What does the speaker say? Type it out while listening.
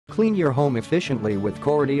Clean your home efficiently with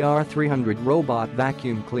Coredy R300 Robot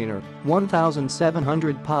Vacuum Cleaner.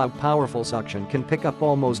 1700 powerful suction can pick up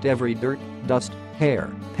almost every dirt, dust, hair,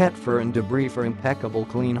 pet fur and debris for impeccable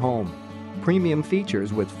clean home. Premium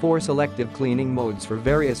features with 4 selective cleaning modes for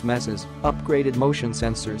various messes, upgraded motion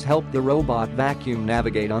sensors help the robot vacuum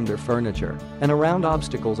navigate under furniture and around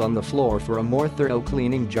obstacles on the floor for a more thorough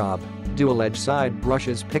cleaning job. Dual-edge side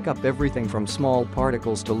brushes pick up everything from small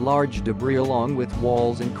particles to large debris along with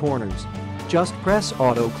walls and corners. Just press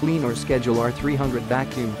Auto Clean or schedule R300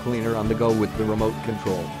 Vacuum Cleaner on the go with the remote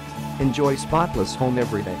control. Enjoy spotless home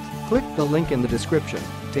every day. Click the link in the description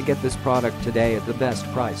to get this product today at the best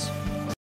price.